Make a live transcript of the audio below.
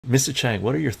Mr. Chang,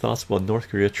 what are your thoughts about North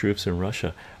Korea troops in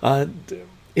Russia?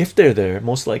 If they're there,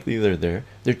 most likely they're there.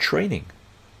 They're training.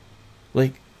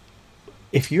 Like,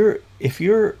 if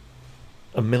you're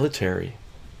a military,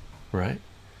 right,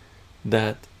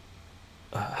 that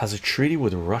has a treaty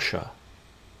with Russia,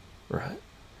 right,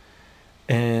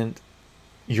 and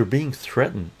you're being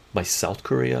threatened by South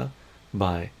Korea,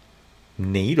 by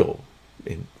NATO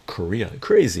in Korea,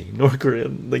 crazy North Korea,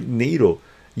 like NATO,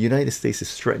 United States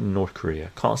is threatening North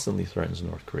Korea, constantly threatens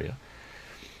North Korea,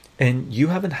 and you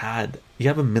have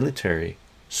a military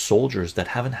soldiers that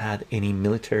haven't had any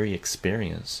military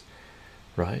experience,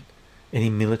 right, any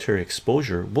military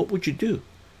exposure. What would you do?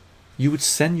 You would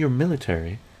send your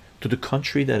military to the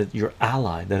country that is your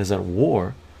ally, that is at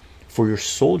war, for your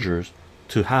soldiers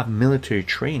to have military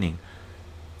training,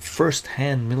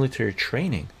 first-hand military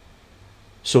training,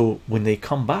 so when they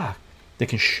come back they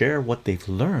can share what they've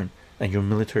learned and your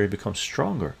military becomes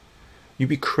stronger. You'd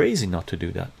be crazy not to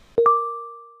do that.